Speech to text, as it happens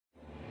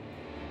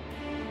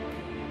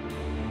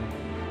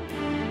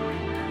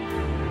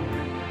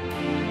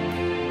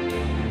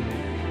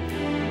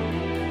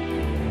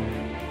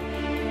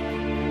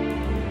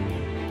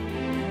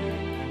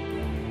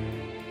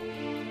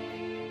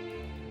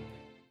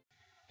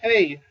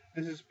Hey,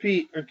 this is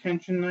Pete, or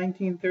Kenshin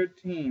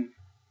 1913.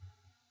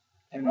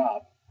 And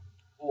Rob,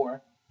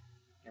 or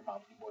your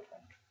mom's new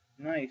boyfriend.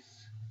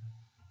 Nice.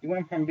 You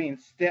went from being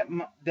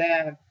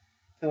stepdad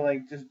to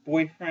like just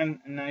boyfriend,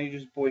 and now you're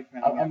just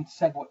boyfriend. I'm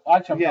segue.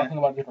 Actually, I'm Yeah. talking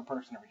about a different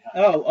person every time.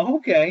 Oh,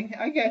 okay.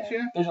 I get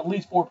you. There's at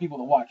least 4 people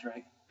to watch,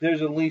 right?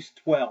 There's at least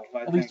 12, I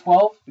At think. least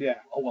 12? Yeah.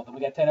 Oh, well, then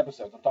we got 10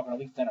 episodes. I'm talking at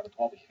least 10 out of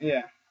 12 of you.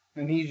 Yeah.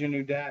 And he's your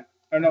new dad.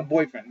 Or no,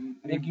 boyfriend.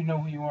 I think you know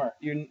who you are.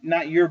 You're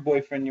not your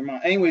boyfriend, your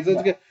mom. Anyways, let's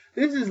No. get.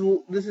 This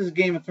is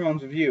Game of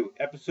Thrones review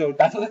episode.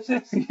 That's what this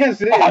is?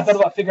 Yes, it is. Oh, I thought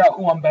about figuring out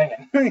who I'm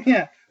banging.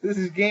 Yeah, this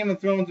is Game of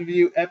Thrones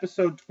review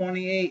episode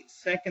 28,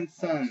 Second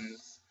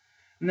Sons.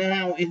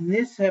 Now, in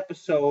this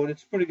episode,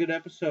 it's a pretty good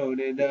episode.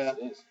 Yes,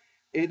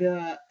 it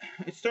is.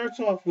 It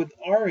starts off with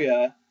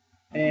Arya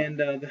and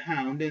the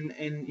Hound,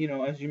 and you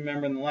know, as you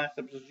remember in the last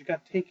episode, she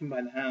got taken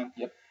by the Hound.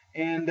 Yep.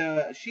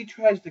 And she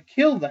tries to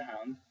kill the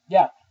Hound.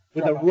 Yeah.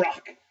 With a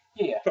rock.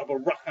 Yeah. Drop a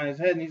rock on his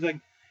head, and he's like,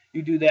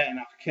 "You do that, and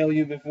I'll kill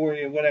you before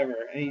you whatever."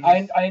 And he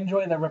just, I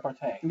enjoy the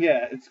repartee.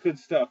 Yeah, it's good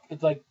stuff.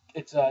 It's like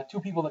it's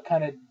 2 people that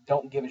kind of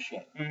don't give a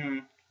shit. Mm-hmm.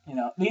 You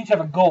know, they each have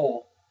a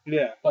goal.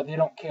 Yeah. But they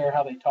don't care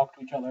how they talk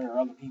to each other or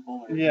other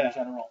people or in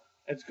general.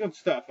 It's good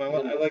stuff. I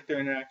like their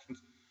interactions.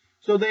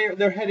 So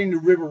they're heading to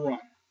River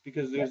Run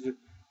because there's going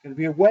to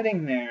be a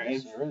wedding there.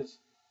 Yes, there is.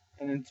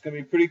 And it's going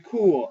to be pretty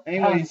cool.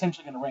 Anyway, he's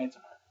essentially going to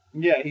ransom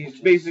her. Yeah, he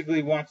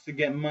basically wants to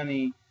get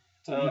money.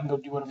 So he can go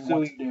do whatever he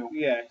wants to do.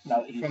 Yeah,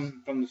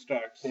 from the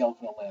Starks. The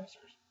ultimate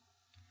Lannisters.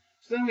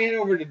 So then we head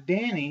over to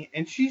Dany,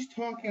 and she's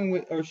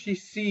talking she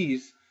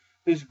sees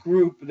this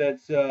group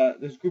this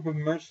group of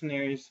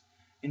mercenaries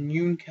in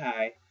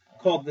Yunkai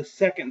called the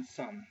Second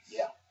Sons.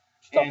 Yeah.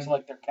 She talks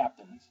like they're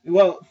captains.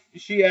 Well,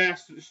 she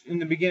asked in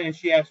the beginning.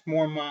 She asked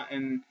Mormont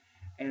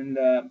and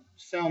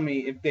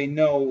Selmy if they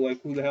know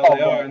like who the hell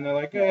they are, and they're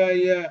like,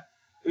 yeah,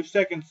 they're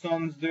Second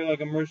Sons. They're like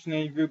a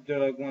mercenary group. They're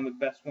like one of the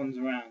best ones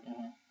around.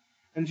 Mm-hmm.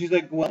 And she's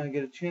like, well, I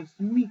get a chance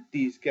to meet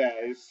these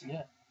guys.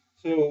 Yeah.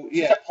 So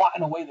she's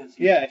plotting away this.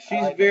 Yeah,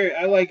 she's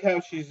I like how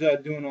she's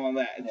doing all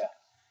that.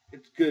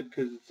 It's good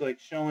because it's like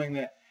showing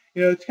that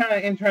it's kind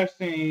of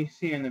interesting. You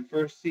see in the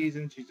first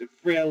season, she's a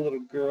frail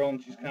little girl,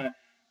 and she's kind of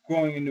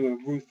growing into a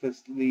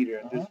ruthless leader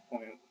at this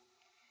point.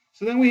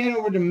 So then we head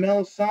over to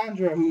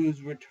Melisandre,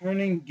 who's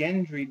returning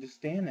Gendry to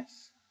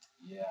Stannis.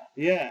 Yeah.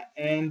 Yeah,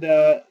 and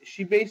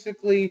she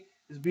basically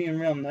is being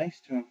real nice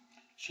to him.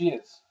 She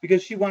is.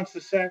 Because she wants to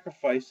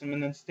sacrifice him,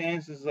 and then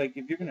Stannis is like,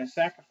 if you're going to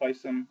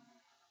sacrifice him,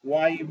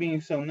 why are you being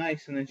so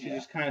nice? And then she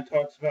just kind of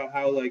talks about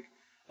how, like,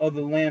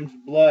 the lamb's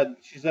blood.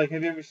 She's like,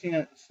 have you ever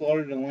seen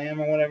slaughtered a lamb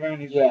or whatever?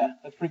 And he's like,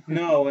 that's pretty creepy.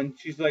 No, and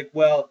she's like,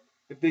 well,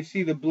 if they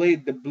see the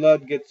blade, the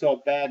blood gets all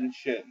bad and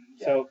shit.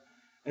 Yeah. So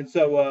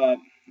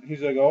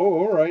he's like, oh,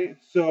 all right.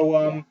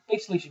 So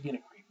basically, she's being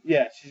a creep.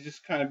 Yeah, she's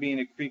just kind of being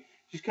a creep.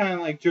 She's kind of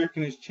like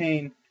jerking his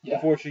chain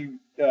before she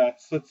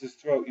slits his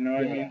throat. You know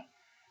what I mean?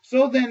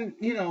 So then,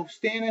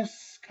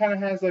 Stannis kind of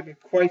has like a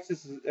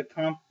crisis of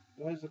confidence?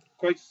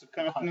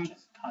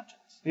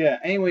 Conscience. Yeah.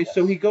 Anyway,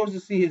 so he goes to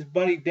see his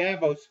buddy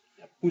Davos,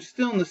 who's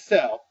still in the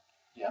cell.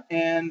 Yeah.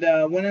 And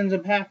what ends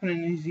up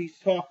happening is he's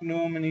talking to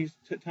him and he's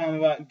telling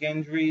him about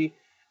Gendry,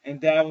 and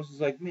Davos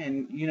is like,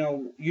 man, you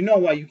know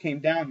why you came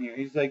down here.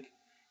 He's like,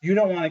 you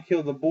don't want to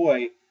kill the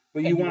boy,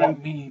 but you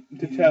want me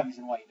to tell.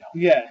 Why you don't.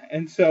 Yeah,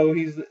 and so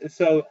he's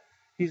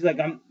like,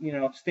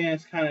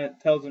 Stannis kind of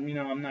tells him,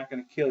 I'm not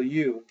going to kill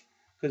you.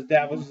 Because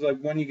Davos is like,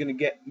 when are you going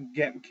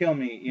to kill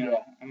me?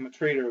 I'm a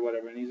traitor or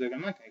whatever. And he's like,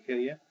 I'm not going to kill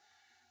you.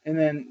 And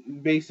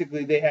then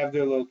basically they have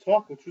their little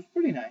talk, which was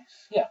pretty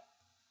nice. Yeah.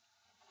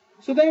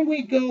 So then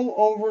we go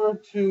over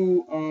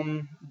to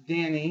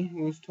Dany,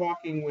 who's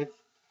talking with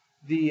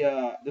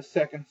the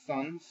Second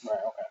Sons. Right.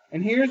 Okay.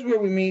 And here's where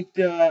we meet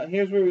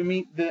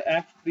the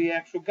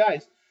actual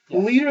guys. The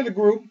leader of the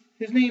group,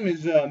 his name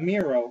is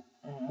Miro,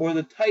 or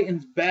the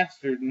Titan's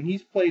Bastard, and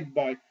he's played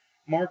by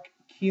Mark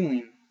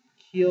Keeling.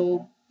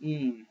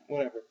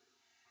 Whatever.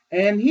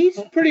 And he's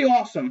pretty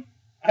awesome.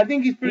 I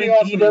think he's pretty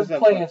awesome. He does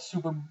play a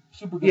super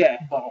good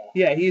butthole.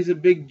 Yeah, he's a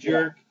big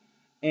jerk.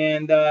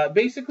 And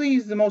basically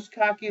he's the most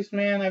cockiest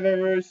man I've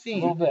ever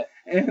seen. A little bit.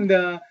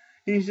 And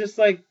he's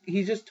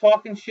just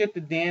talking shit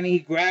to Dany. He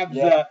grabs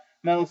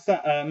what's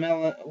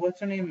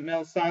her name?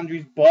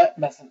 Melisandre's butt.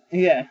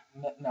 Messende.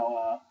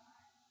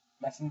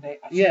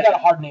 She's got a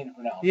hard name to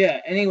pronounce. Yeah,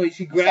 anyway,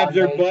 she grabs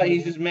her butt.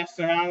 He's just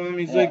messing around with him.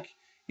 He's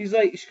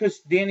like,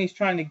 because Dany's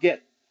trying to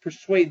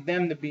persuade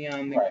them to be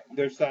on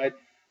their side.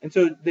 And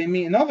so they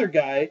meet another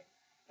guy,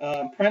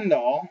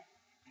 Prendal,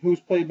 who's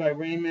played by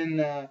Raymond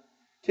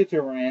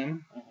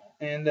Titaram,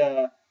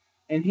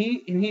 and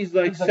he's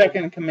like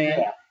second in command.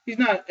 Yeah. He's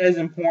not as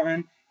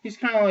important. He's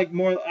kind of like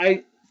more.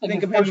 I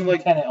think of him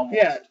like kind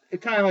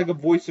of like a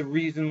voice of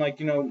reason,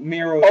 like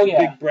Miro,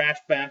 big brash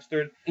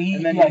bastard.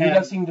 He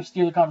does seem to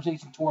steer the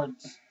conversation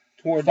towards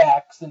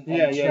facts and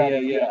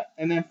strategy. Yeah.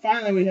 And then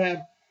finally we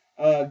have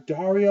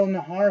Dario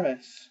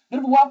Naharis. Bit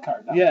of a wild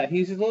card, though. Yeah,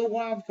 he's a little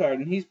wild card,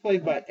 and he's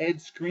played by Ed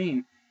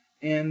Skrein.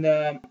 And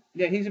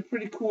he's a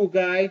pretty cool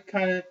guy. You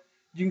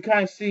can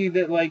kind of see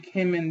that like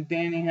him and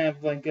Dany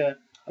have like a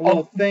a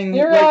little thing.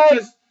 They're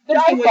eye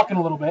fucking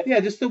a little bit. Yeah,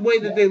 just the way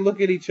that they look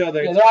at each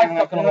other. Yeah, it's they're eye like,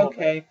 fucking a little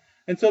bit.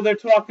 And so they're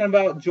talking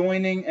about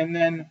joining, and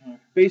then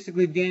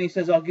basically Danny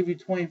says, I'll give you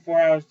 24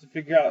 hours to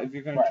figure out if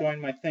you're going to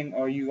join my thing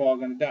or you all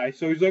going to die.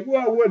 So he's like,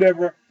 well,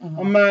 whatever.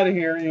 I'm out of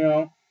here, you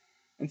know.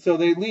 And so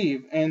they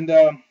leave. And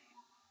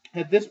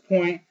at this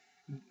point,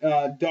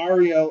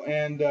 Dario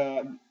and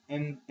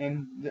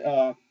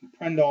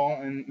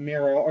Prendall and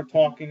Miro are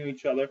talking to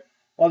each other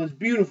while this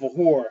beautiful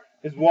whore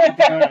is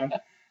walking around.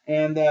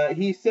 And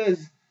he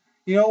says,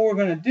 you know what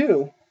we're going to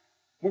do?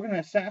 We're going to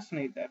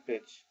assassinate that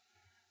bitch.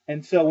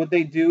 And so what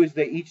they do is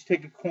they each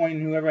take a coin.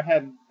 Whoever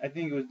had, I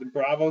think it was the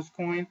Bravos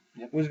coin,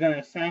 was going to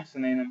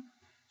assassinate him.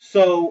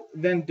 So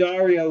then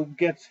Dario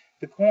gets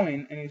the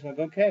coin, and he's like,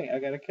 okay, I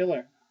got to kill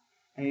her.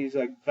 And he's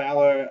like,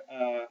 Valor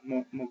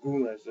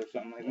Morgulis or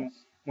something like that.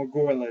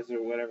 Morgulis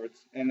or whatever.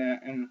 And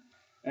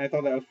I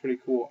thought that was pretty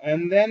cool.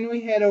 And then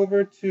we head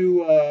over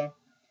to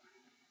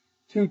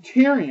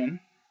Tyrion.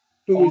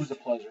 Always a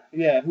pleasure.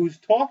 Yeah, who's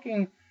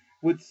talking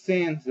with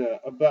Sansa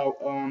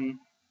about,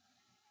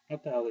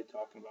 what the hell are they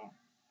talking about?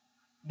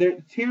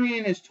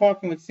 Tyrion is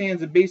talking with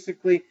Sansa.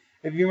 Basically,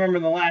 if you remember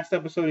the last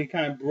episode, he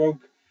kind of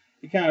broke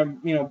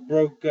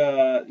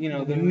the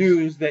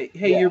news that,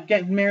 hey, you're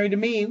getting married to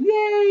me,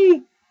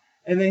 yay!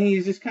 And then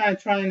he's just kind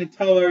of trying to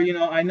tell her, you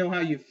know, I know how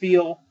you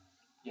feel.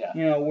 Yeah.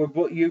 You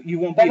know, you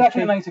won't be. That's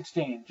actually a nice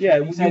exchange. Yeah,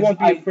 you won't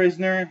be a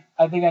prisoner.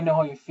 I think I know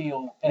how you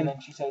feel, and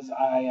then she says,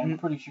 I am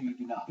pretty sure you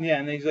do not. Yeah,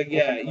 and then he's like,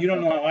 yeah, you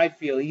don't know how I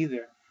feel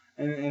either,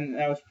 and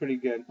that was pretty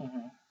good.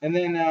 And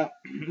then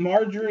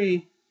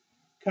Marjorie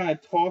kind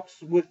of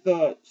talks with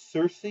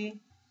Cersei.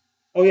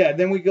 Oh yeah,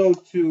 then we go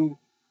to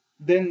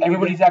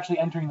everybody's actually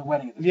entering the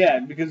wedding. At this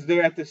point. Because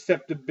they're at the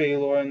Sept of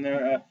Baelor,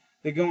 and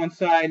they go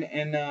inside,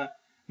 and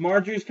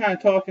Marjorie's kind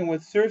of talking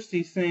with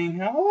Cersei, saying,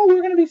 "Oh,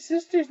 we're gonna be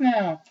sisters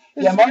now."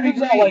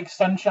 Marjorie's all like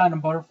sunshine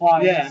and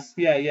butterflies.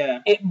 Yeah.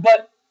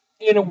 But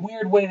in a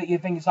weird way that you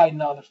think is hiding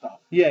other stuff.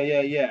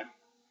 Yeah.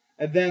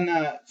 And then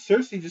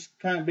Cersei just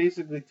kind of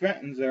basically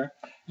threatens her.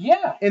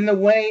 Yeah. In the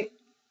way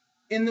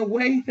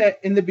that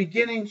in the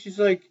beginning she's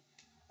like,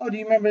 "Oh, do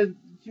you remember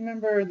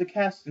the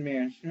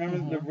Castamere? Do you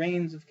remember the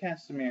reigns of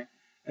Castamere?"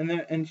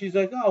 And she's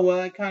like, "Oh, well,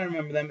 I kind of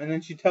remember them." And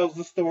then she tells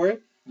the story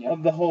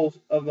of the whole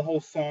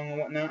song and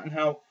whatnot, and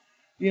how,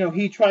 you know,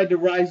 he tried to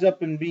rise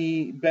up and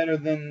be better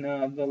than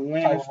the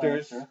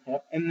Lannisters,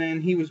 and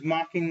then he was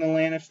mocking the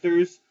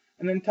Lannisters,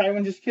 and then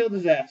Tywin just killed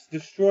his ass,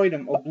 destroyed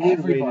him,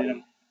 obliterated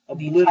him,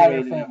 the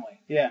entire family. him.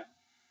 Yeah,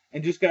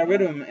 and just got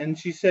rid of him. And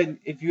she said,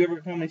 "If you ever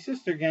call me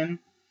sister again,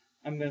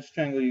 I'm gonna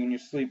strangle you in your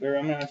sleep, or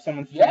I'm gonna have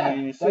someone strangle you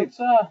in your sleep."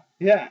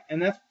 Yeah,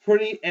 and that's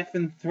pretty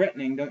effing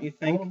threatening, don't you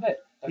think? A little bit.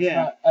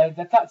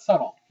 That's not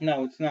subtle.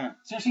 No, it's not.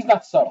 Cersei's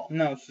not subtle.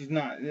 No, she's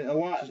not.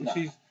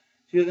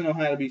 She doesn't know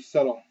how to be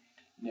subtle.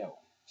 No.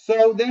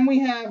 So then we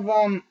have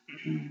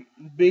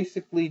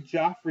basically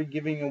Joffrey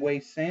giving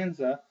away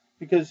Sansa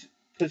because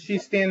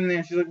she's standing there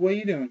and she's like, "What are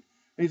you doing?"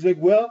 And he's like,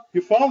 "Well,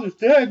 your father's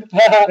dead."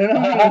 And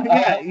I'm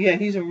like, yeah,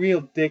 he's a real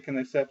dick in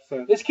this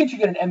episode. This kid should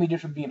get an Emmy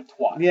just for being a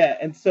twat. Yeah,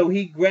 and so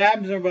he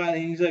grabs her by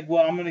and he's like,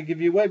 "Well, I'm gonna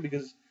give you away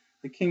because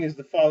the king is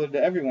the father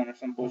to everyone," or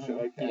some bullshit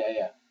like that.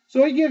 Yeah.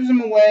 So he gives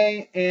him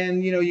away,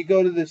 and you know, you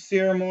go to the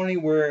ceremony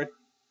where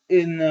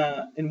in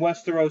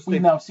Westeros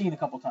we've now seen a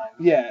couple times.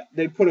 Yeah,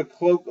 they put a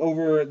cloak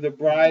over the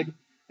bride,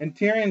 and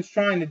Tyrion's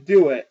trying to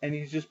do it, and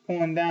he's just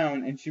pulling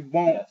down, and she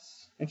won't.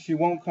 Yes. And she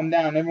won't come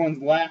down. Everyone's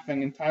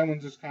laughing, and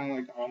Tywin's just kind of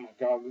like, "Oh my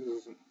god, this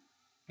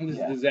is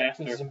a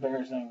disaster. This is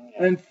embarrassing."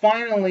 Yeah. And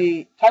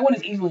finally, Tywin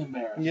is easily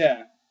embarrassed.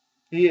 Yeah,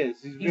 he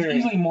is. He's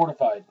easily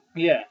mortified.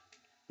 Yeah,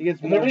 he gets.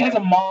 If everybody has a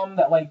mom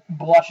that like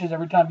blushes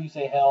every time you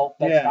say hell,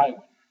 that's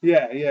Tywin.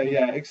 Yeah.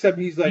 Except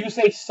he's like, you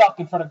say "suck"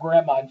 in front of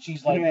grandma, and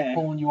she's like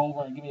pulling you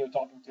over and giving you a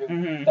talking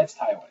to. That's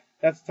Tywin.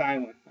 That's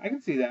Tywin. I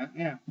can see that.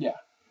 Yeah. Yeah.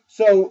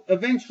 So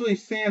eventually,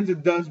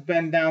 Sansa does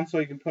bend down so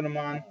he can put her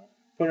on.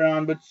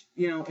 But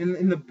you know,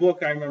 in the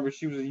book, I remember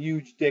she was a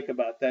huge dick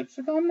about that.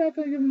 She's like, "I'm not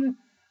gonna give him."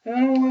 I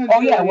don't want to.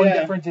 Oh yeah. One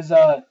difference is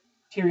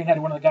Tyrion had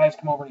one of the guys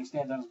come over and he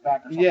stands on his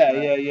back or something.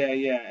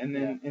 Yeah. And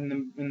then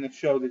in the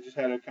show, they just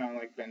had her kind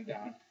of like bend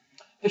down.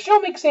 The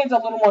show makes Sansa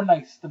a little more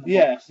nice than the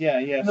books. Yeah.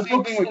 In the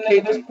books,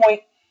 at this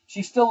point,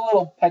 she's still a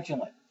little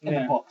petulant in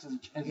the books.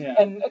 And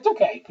it's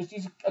okay, because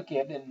she's a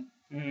kid,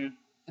 and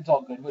it's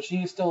all good. But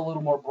she's still a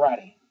little more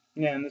bratty.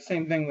 Yeah, and the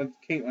same thing with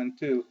Caitlyn,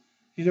 too.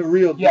 She's a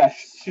real douche.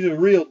 Yes. She's a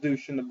real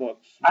douche in the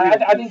books.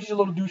 I think she's a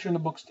little douche in the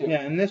books, too.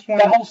 Yeah, and this one...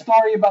 That whole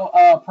story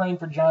about praying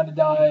for Jon to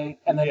die,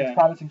 and then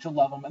promising she'll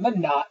love him, and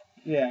then not.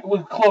 Yeah. It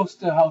was close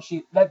to how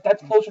she...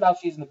 That's closer to how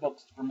she is in the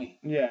books, for me.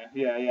 Yeah.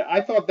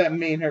 I thought that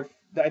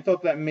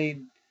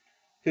made...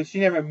 Because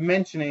she never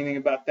mentioned anything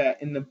about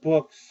that in the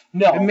books.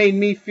 No. It made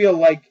me feel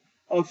like,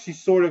 oh, she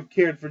sort of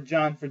cared for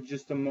Jon for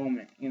just a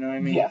moment. You know what I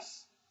mean?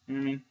 Yes. You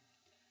know what I mean?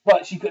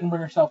 But she couldn't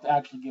bring herself to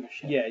actually give a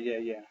shit.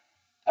 Yeah.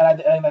 And I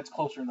think that's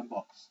closer in the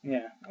books.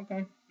 Yeah.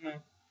 Okay. No.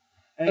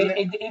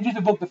 It just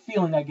evoked the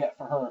feeling I get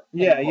for her.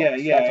 Yeah.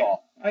 That's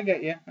all. I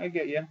get you.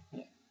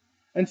 Yeah.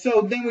 And so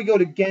then we go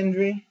to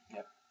Gendry.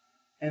 Yep.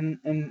 And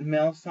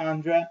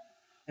Melisandre.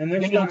 And they're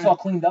looks all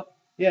cleaned up.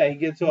 Yeah, he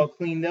gets all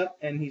cleaned up,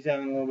 and he's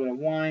having a little bit of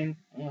wine.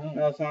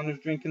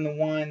 Melisandre's drinking the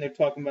wine. They're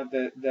talking about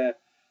the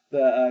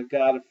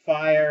god of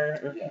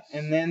fire,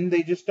 and then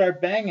they just start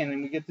banging,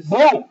 and we get to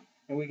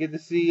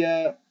see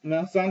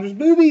Melisandre's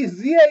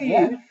boobies. Yay!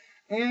 Yeah.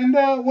 And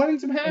what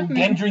ends up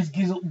happening? And Gendry's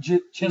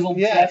chiseled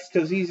chest.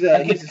 Because he's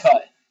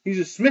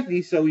a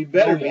smithy, so he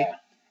better be.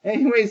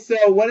 Anyway,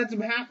 so what ends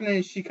up happening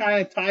is she kind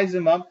of ties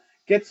him up,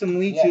 gets some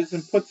leeches,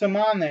 and puts them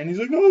on there, and he's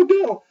like, "No,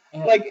 no."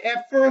 Yeah. Like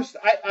at first,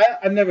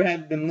 I've never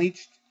had been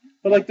leeched,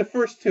 but like the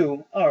first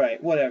two, all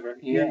right, whatever.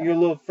 Yeah. You're a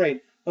little afraid,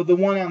 but the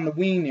one on the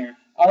wiener.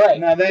 All right.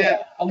 Now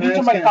that a leech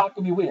on my cock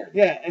would be weird.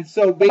 Yeah, and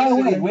so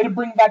basically, by the way to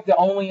bring back the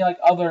only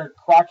other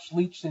crotch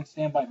leech since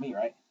Stand By Me,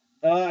 right?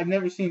 I've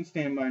never seen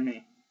Stand By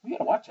Me. You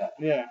gotta watch that.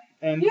 Yeah,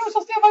 and you never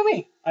saw Stand By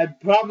Me. I've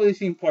probably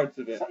seen parts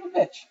of it. Son of a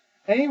bitch.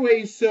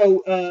 Anyway,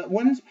 so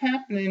what ends up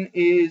happening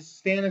is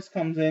Stannis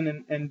comes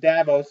in and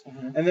Davos,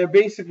 and they're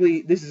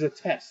basically, this is a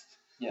test.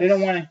 Yes. They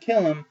don't want to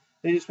kill him.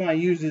 They just want to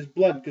use his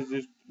blood because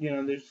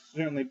there's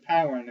certainly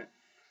power in it.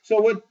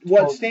 So what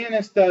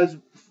Stannis does,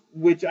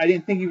 which I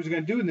didn't think he was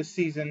going to do in this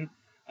season,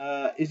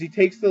 is he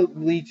takes the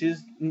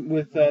leeches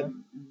with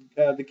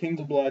the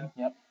King's blood,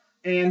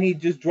 and he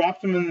just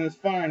drops them in this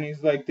fire, and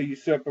he's like, the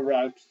usurper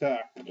Robb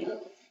Stark.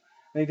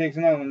 And he takes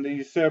another one, the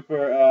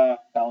usurper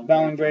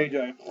Balon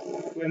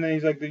Greyjoy. And then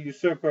he's like, the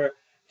usurper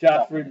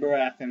Joffrey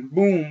Baratheon.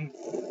 Boom.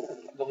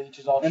 The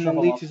leeches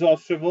all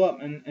shrivel up.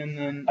 And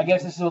then I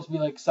guess it's supposed to be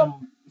like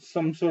some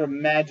sort of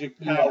magic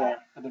power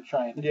that they're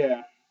trying to do.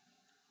 Yeah.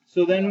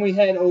 So then we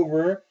head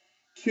over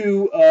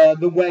to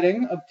the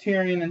wedding of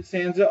Tyrion and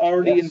Sansa,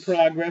 already in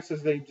progress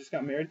as they just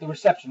got married. The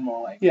reception,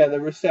 more like. Yeah, the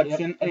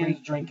reception. Yep,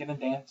 everybody's drinking and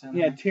dancing.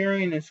 Yeah,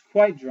 Tyrion is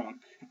quite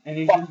drunk. And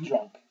he's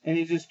drunk. And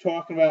he's just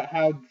talking about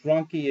how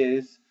drunk he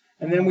is.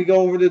 And then we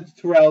go over to the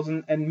Tyrells,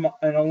 and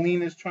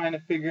Alina's trying to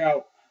figure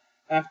out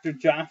after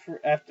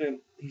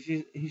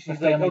she's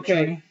like,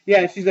 okay.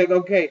 Yeah, she's like,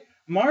 okay,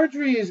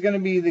 Marjorie is going to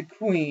be the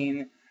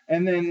queen,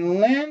 and then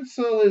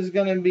Lancel is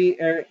going to be,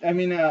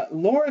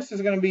 Loras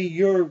is going to be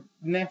your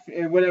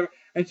nephew, or whatever.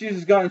 And she's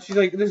just gone. She's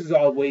like, this is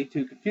all way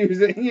too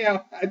confusing.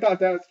 I thought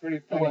that was pretty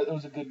funny. It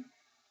was a good.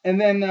 And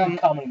then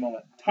comedy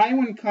moment.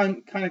 Tywin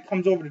kind of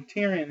comes over to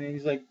Tyrion, and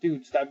he's like,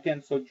 dude, stop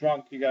getting so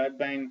drunk. You gotta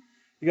bang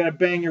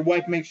your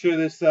wife. Make sure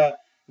this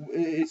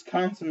is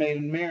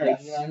consummated marriage.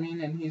 Yes. You know what I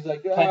mean? And he's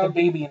like, plant the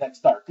baby in that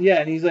Stark.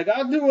 Yeah, and he's like,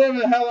 I'll do whatever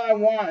the hell I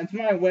want. It's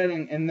my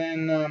wedding. And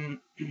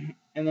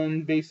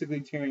then basically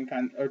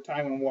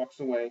Tywin walks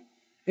away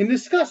in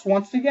disgust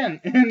once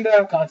again. And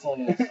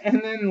constantly is.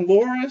 And then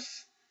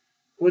Loras,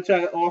 which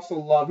I also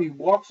love, he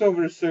walks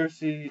over to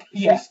Cersei.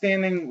 She's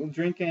standing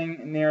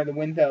drinking near the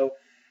window.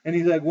 And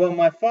he's like, well,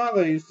 my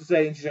father used to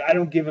say, and she's like, I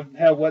don't give a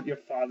hell what your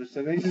father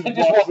said. And he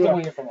just walks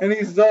away from him. And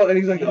he's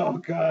like, oh,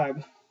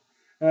 God.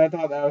 And I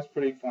thought that was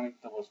pretty funny.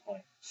 That was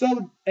funny.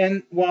 So,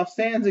 and while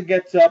Sansa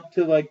gets up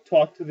to,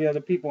 talk to the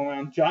other people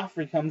around,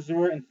 Joffrey comes to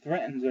her and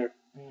threatens her.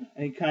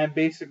 And he kind of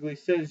basically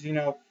says,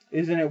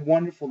 isn't it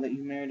wonderful that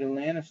you married a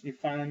Lannister? You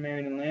finally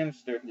married a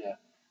Lannister. Yeah.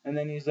 And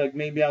then he's like,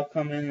 maybe I'll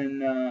come in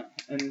and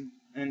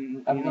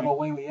I'm going to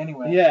away with you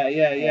anyway.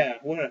 Yeah.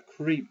 What a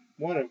creep.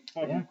 What a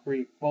fucking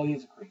creep. Well,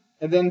 he's a creep.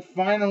 And then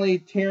finally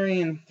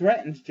Tyrion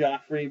threatens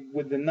Joffrey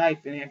with the knife,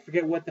 and I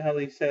forget what the hell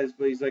he says,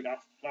 but he's like,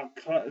 I'll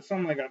cut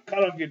something like I'll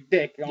cut off your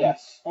dick.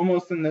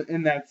 Almost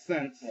in that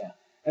sense. Yeah.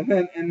 And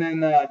then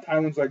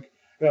Tywin's like,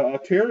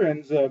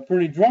 Tyrion's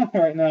pretty drunk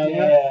right now.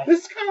 Yeah.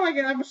 This is kind of like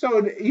an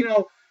episode,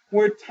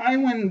 where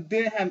Tywin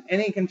didn't have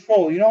any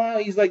control. You know how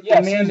he's like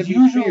the man to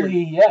be feared.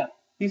 Yeah.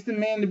 He's the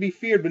man to be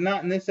feared, but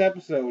not in this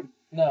episode.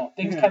 No,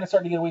 things kind of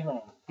started to get away from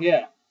him.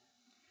 Yeah.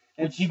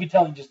 Which you could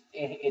tell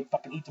it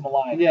fucking eats him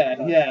alive.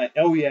 Yeah.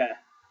 Oh, yeah.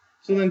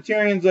 So then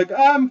Tyrion's like,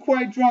 I'm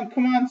quite drunk.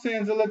 Come on,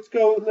 Sansa, let's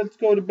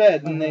go to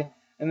bed.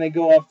 And they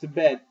go off to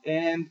bed.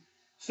 And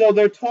so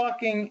they're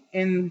talking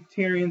in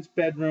Tyrion's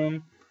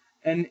bedroom,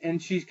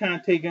 and she's kind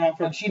of taking off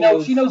her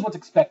clothes. She knows what's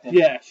expected.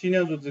 Yeah, she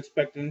knows what's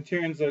expected. And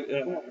Tyrion's like,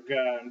 oh,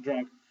 God, I'm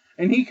drunk.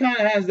 And he kind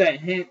of has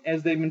that hint,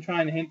 as they've been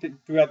trying to hint it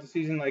throughout the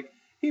season, like,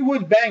 he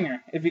would bang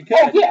her if he could.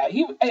 Oh, yeah.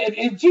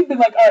 If she'd been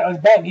like, all right,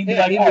 let's bang, he'd be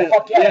like, oh,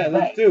 fuck yeah, yeah,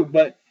 let's do.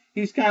 But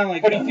he's kind of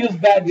like... But he feels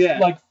bad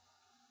just,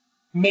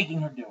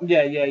 making her do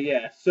it.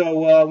 Yeah.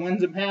 So what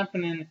ends up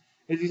happening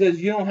is he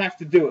says, you don't have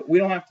to do it. We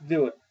don't have to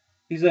do it.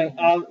 He's like,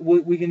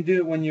 we can do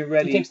it when you're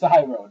ready. He takes the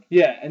high road.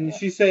 Yeah, and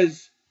she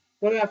says,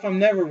 what if I'm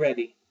never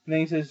ready? And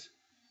then he says,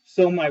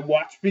 so my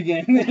watch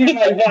begins. Great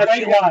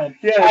line.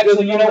 Yeah,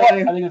 actually, you know what?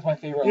 I think it's my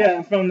favorite line.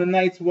 Yeah, from the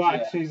Night's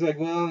Watch. Yeah. He's like,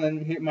 well,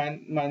 then here, my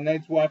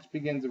Night's Watch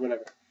begins, or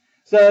whatever.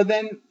 So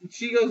then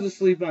she goes to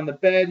sleep on the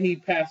bed. He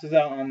passes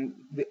out on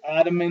the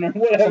ottoman or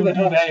whatever.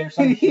 Or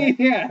something.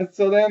 Yeah.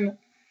 So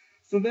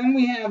then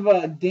we have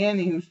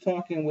Dany, who's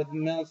talking with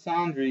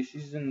Melisandre.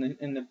 She's in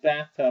the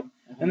bathtub,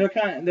 and they're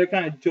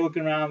kind of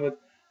joking around with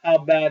how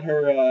bad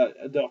her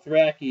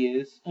Dothraki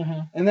is.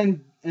 And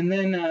then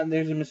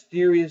there's a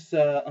mysterious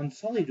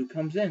Unsullied who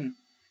comes in,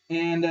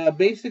 and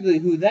basically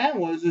who that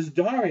was is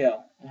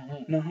Daario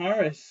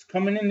Naharis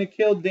coming in to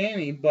kill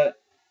Dany. But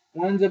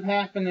what ends up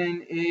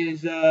happening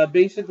is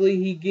basically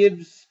he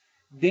gives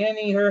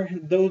Danny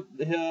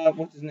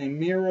what's his name,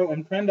 Miro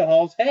and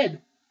Prendahal's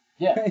head.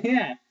 Yeah.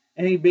 Yeah.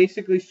 And he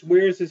basically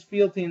swears his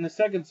fealty in the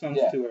second sons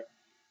to her.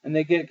 And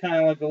they get kind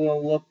of like a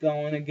little look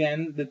going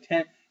again.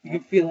 You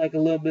can feel like a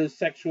little bit of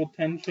sexual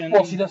tension.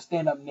 Well, she does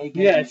stand up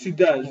naked. Yeah, she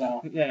does. You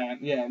know,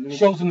 yeah.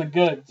 Shows him the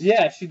goods.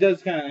 Yeah, she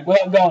does kind of. Well,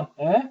 I'm going,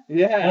 eh?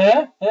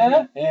 Yeah.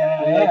 Yeah.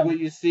 You like what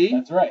you see?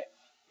 That's right.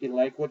 You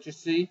like what you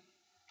see?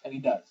 And he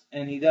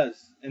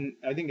does. And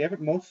I think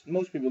most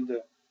people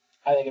do.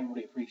 I think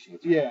everybody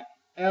appreciates it.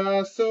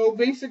 Yeah. So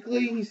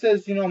basically, he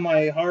says,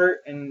 my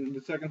heart and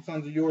the second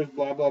sons are yours,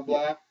 blah blah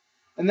blah.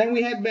 And then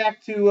we head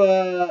back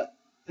to.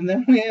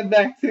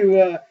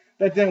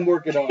 That didn't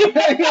work at all. We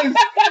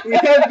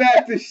head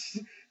back to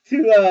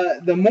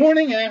the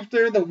morning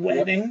after the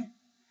wedding,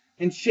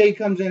 and Shay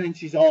comes in and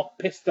she's all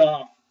pissed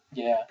off.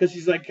 Yeah. Because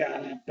she's like,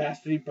 God, that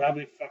bastard, he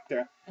probably fucked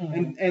her.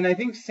 Mm-hmm. And I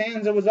think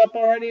Sansa was up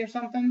already or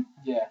something.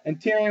 Yeah. And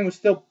Tyrion was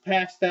still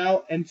passed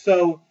out, and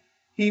so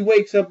he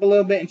wakes up a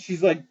little bit, and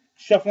she's like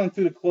shuffling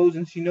through the clothes,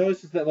 and she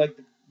notices that like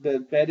the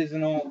bed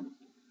isn't all.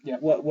 Yeah.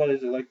 What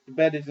is it like? The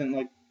bed isn't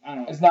like, I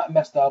don't know. It's not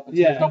messed up.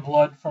 There's no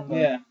blood from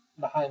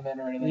the hymen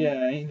or anything.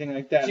 Yeah, anything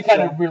like that. She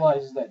kind of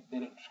realizes that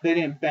they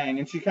didn't bang,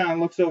 and she kind of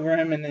looks over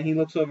him, and then he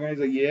looks over and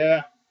he's like,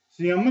 yeah.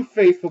 See, I'm a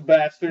faithful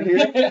bastard here.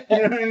 You know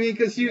what I mean?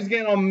 Because she was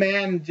getting all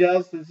mad and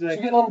jealous. She's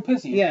getting a little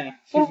pissy. Yeah.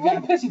 She's a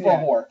little pissy for a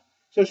whore.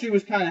 So she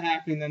was kind of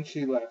happy, and then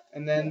she left.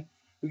 And then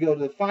we go to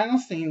the final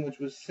scene, which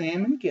was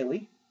Sam and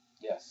Gilly.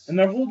 Yes. And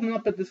they're holding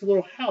up at this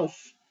little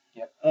house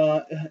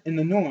in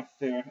the north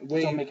there,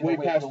 way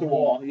past the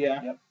wall.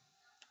 Yeah. Yep.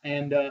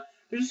 And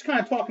they're just kind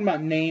of talking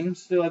about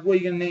names. They're like, what are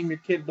you going to name your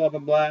kid, blah,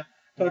 blah, blah.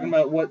 Talking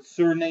about what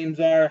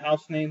surnames are,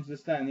 house names,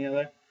 this, that, and the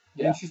other.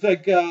 Yeah. And she's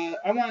like, I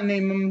want to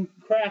name him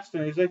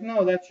Craster. He's like,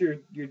 no, that's your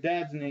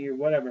dad's name or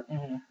whatever.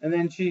 Mm-hmm. And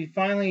then she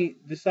finally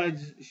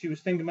decides she was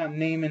thinking about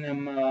naming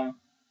him,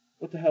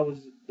 what the hell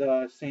was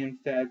Sam's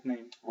dad's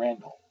name?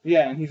 Randall.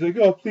 Yeah, and he's like,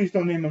 oh, please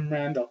don't name him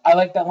Randall. I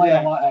like that line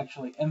a lot,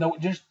 actually. And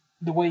just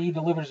the way he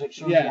delivers it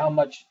shows you how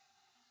much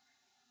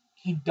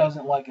he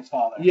doesn't like his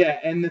father. Yeah,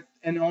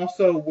 and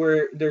also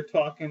where they're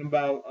talking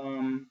about,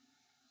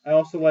 I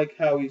also like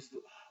how what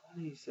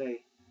did he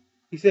say?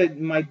 He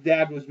said, my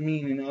dad was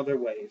mean in other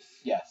ways.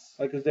 Yes.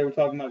 Like, because they were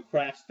talking about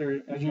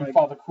Craster. Was your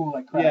father cruel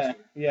like Craster?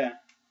 Yeah.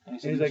 And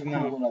he was like,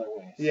 cruel in other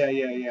ways.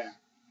 Yeah.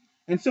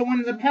 And so what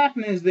ends up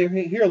happening is they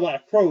hear a lot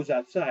of crows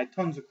outside,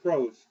 tons of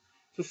crows.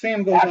 So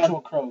Sam goes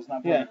Actual crows,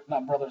 not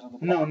brothers of the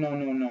blood.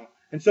 No.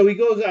 And so he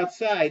goes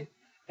outside,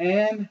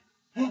 and,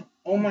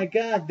 oh my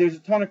God, there's a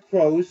ton of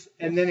crows,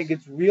 and then it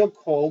gets real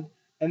cold,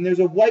 and there's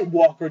a White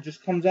Walker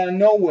just comes out of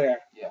nowhere.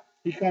 Yeah.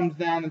 He comes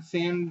down, and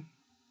Sam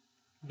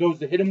goes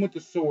to hit him with the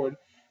sword,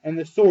 and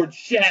the sword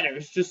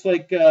shatters, just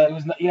like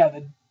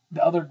the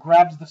other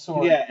grabs the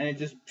sword. Yeah, and it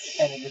just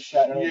shatters.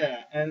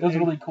 Yeah, and it was a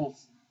really cool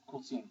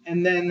scene.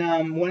 And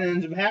then what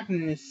ends up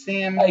happening is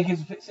Sam. He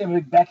gives Sam a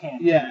big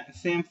backhand. Yeah,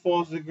 Sam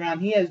falls to the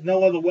ground. He has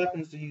no other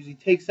weapons to use. He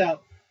takes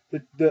out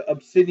the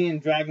obsidian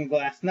dragon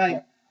glass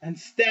knife and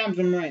stabs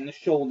him right in the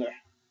shoulder,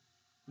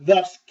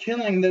 thus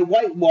killing the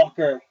White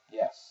Walker.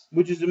 Yes.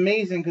 Which is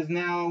amazing because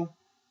now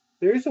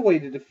there is a way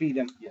to defeat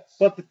him. Yes.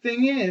 But the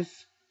thing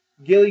is,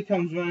 Gilly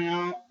comes running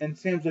out, and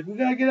Sam's like, we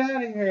gotta get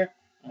out of here.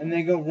 And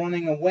they go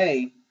running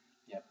away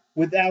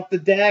without the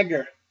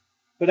dagger.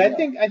 But I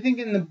think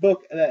in the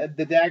book,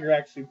 the dagger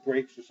actually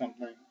breaks or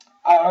something.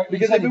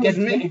 Because if it was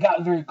me... It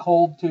got very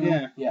cold, too.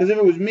 Yeah, because if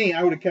it was me,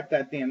 I would have kept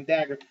that damn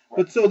dagger. Right.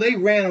 But so they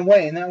ran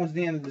away, and that was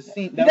the end of the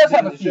scene. That was the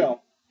end of the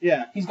show.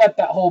 Yeah. He's got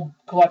that whole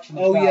collection.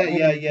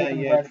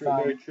 Yeah. True,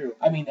 very true.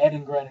 I mean, Ed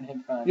and Gren and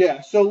him found.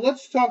 Yeah, so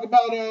let's talk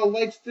about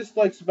likes,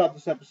 dislikes about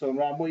this episode,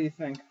 Rob. What do you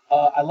think?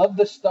 I love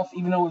this stuff,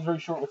 even though it was very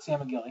short with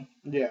Sam and Gilly.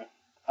 Yeah.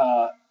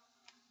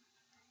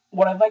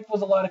 What I liked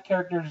was a lot of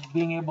characters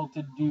being able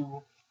to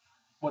do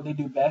what they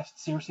do best.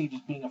 Cersei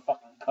just being a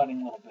fucking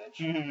cutting little bitch.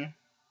 Mm-hmm.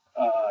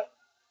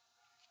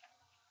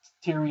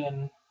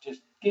 Tyrion,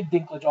 just give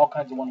Dinklage all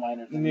kinds of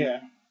one-liners.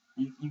 Yeah.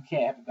 You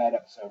can't have a bad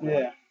episode.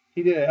 Really. Yeah.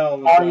 He did a hell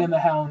of a Arya and the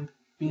Hound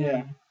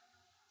being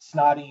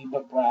snotty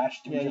but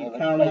brash to each other. Yeah, you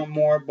kind of want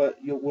more, but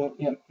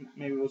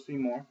maybe we'll see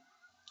more.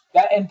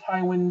 That and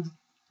Tywin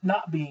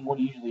not being what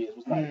he usually is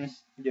was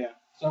nice. Yeah.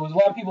 So it was a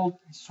lot of people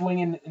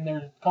swinging in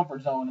their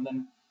comfort zone and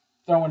then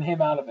throwing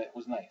him out of it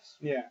was nice.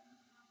 Yeah.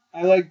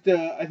 I think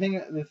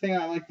the thing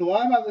I liked a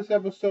lot about this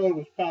episode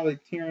was probably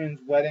Tyrion's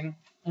wedding.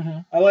 Mm-hmm.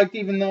 I liked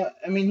he's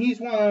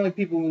one of the only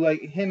people who,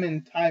 like, him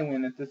and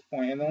Tywin at this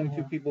point, and the only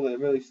two people that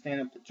really stand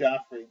up to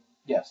Joffrey.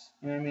 Yes.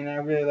 You know what I mean? I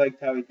really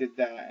liked how he did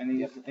that, and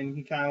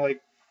he kind of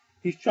like,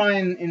 he's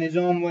trying in his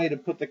own way to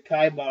put the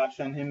kibosh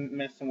on him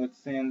messing with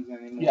Sansa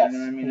anymore. Yes. You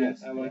know what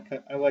I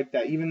mean? I like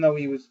that. Even though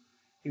he was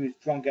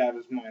drunk out of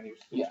his mind, he was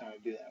still trying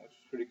to do that, which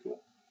is pretty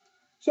cool.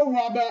 So,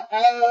 Rob,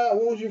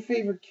 what was your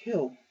favorite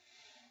kill?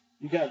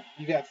 You got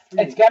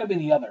 3. It's got to be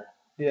the other.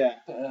 Yeah.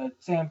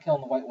 Sam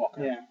killing the White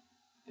Walker. Yeah.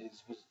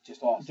 Was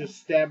just awesome.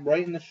 Just stabbed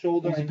right in the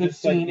shoulder. It was a good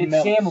scene.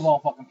 It's Sam of all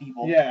fucking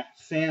people. Yeah,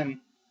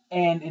 Sam.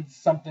 And it's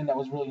something that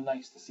was really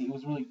nice to see. It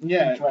was really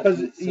interesting.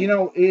 Because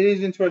it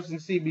is interesting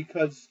to see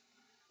because,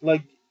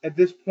 like, at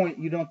this point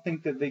you don't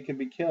think that they can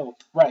be killed.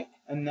 Right.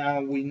 And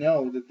now we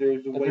know that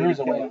there's a way. There is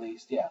a way, them. at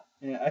least. Yeah.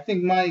 Yeah. I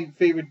think my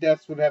favorite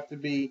deaths would have to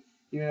be,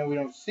 even though we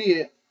don't see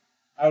it,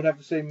 I would have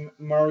to say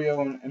Mario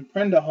and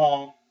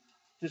Prendahall,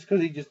 just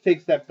because he just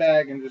takes that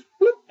bag and just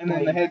bloop, and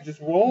then the head just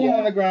rolls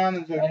on the ground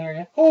and it's like, I hear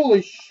you.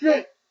 Holy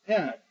shit!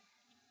 Yeah.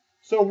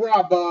 So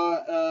Rob,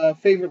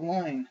 favorite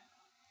line?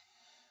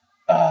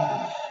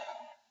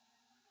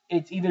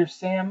 It's either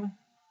Sam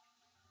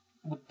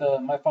with the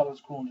 "My father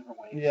was cruel in different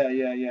ways."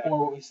 Yeah. Or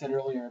what we said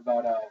earlier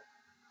about what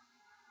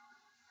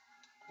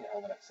the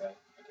hell did I say? I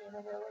can't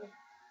remember already.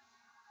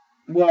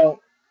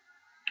 Well,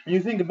 you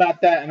think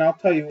about that, and I'll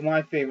tell you what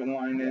my favorite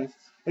line is.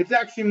 It's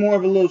actually more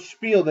of a little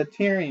spiel that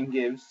Tyrion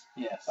gives.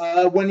 Yes.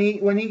 When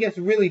he gets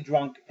really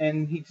drunk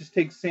and he just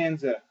takes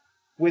Sansa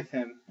with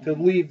him to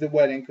leave the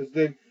wedding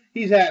because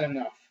he's had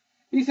enough.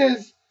 He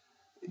says,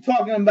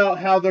 talking about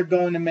how they're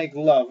going to make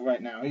love right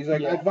now. He's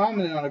like, I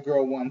vomited on a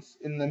girl once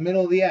in the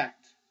middle of the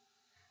act.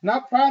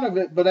 Not proud of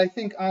it, but I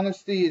think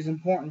honesty is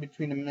important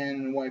between a man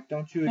and a wife.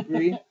 Don't you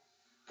agree?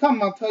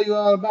 Come, I'll tell you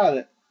all about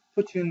it.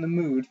 Put you in the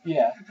mood.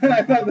 Yeah. And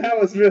I thought that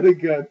was really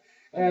good.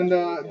 And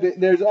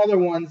there's other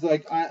ones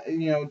like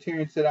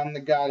Tyrion said, "I'm the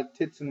god of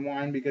tits and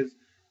wine," because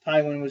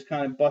Tywin was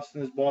kind of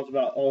busting his balls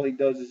about all he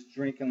does is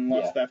drink and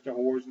lust after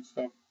whores and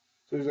stuff.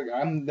 So he's like,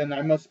 I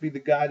must be the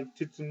god of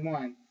tits and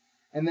wine.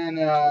 And then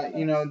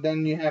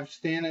then you have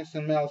Stannis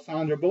and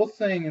Melisandre both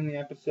saying in the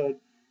episode,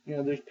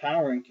 there's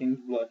power in King's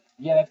blood.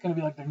 Yeah, that's gonna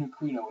be like their new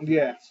credo.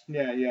 Yeah.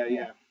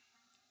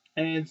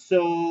 And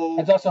so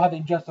it's also how they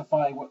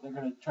justify what they're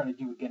gonna try to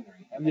do with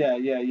Gendry.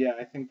 Yeah.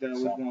 I think that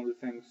was one of the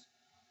things.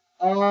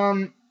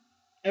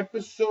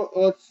 Episode.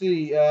 Let's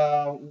see.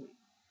 I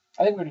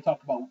think we already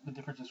talked about the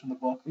differences from the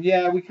book.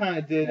 Yeah, we kind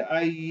of did.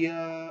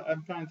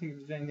 I'm trying to think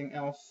if there's anything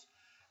else.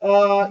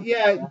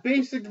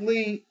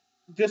 Basically,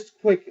 just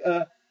quick.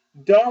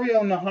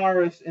 Dario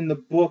Naharis in the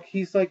book,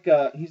 he's like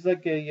a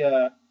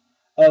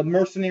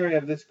mercenary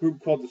of this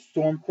group called the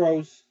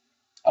Stormcrows.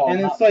 Oh,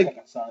 and not it's like,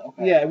 Second Son.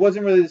 Okay. Yeah, it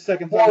wasn't really the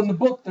Second Son. Well, in the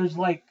book, there's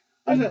like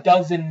a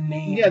dozen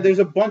names. Yeah, there's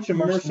a bunch of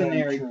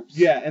mercenary troops.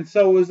 Yeah, and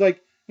so it was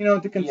like,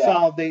 to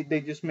consolidate,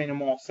 they just made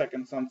them all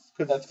Second Sons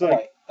because that's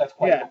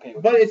quite okay.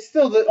 But it's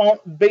still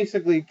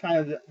basically kind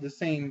of the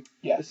same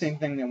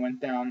thing that went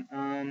down.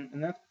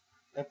 And that's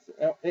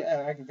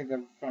I can think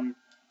of from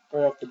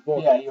right off the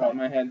book off the top of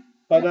my head.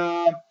 But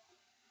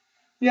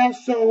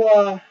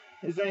So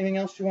is there anything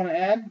else you want to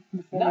add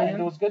before we end?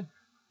 No, it was good.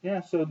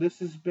 Yeah, so this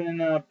has been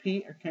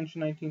Pete or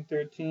Kenshin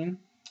 1913.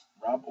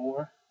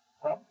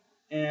 Rob.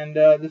 And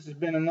this has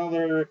been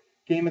another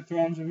Game of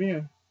Thrones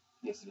review.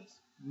 Yes, it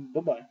is.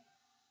 Bye-bye.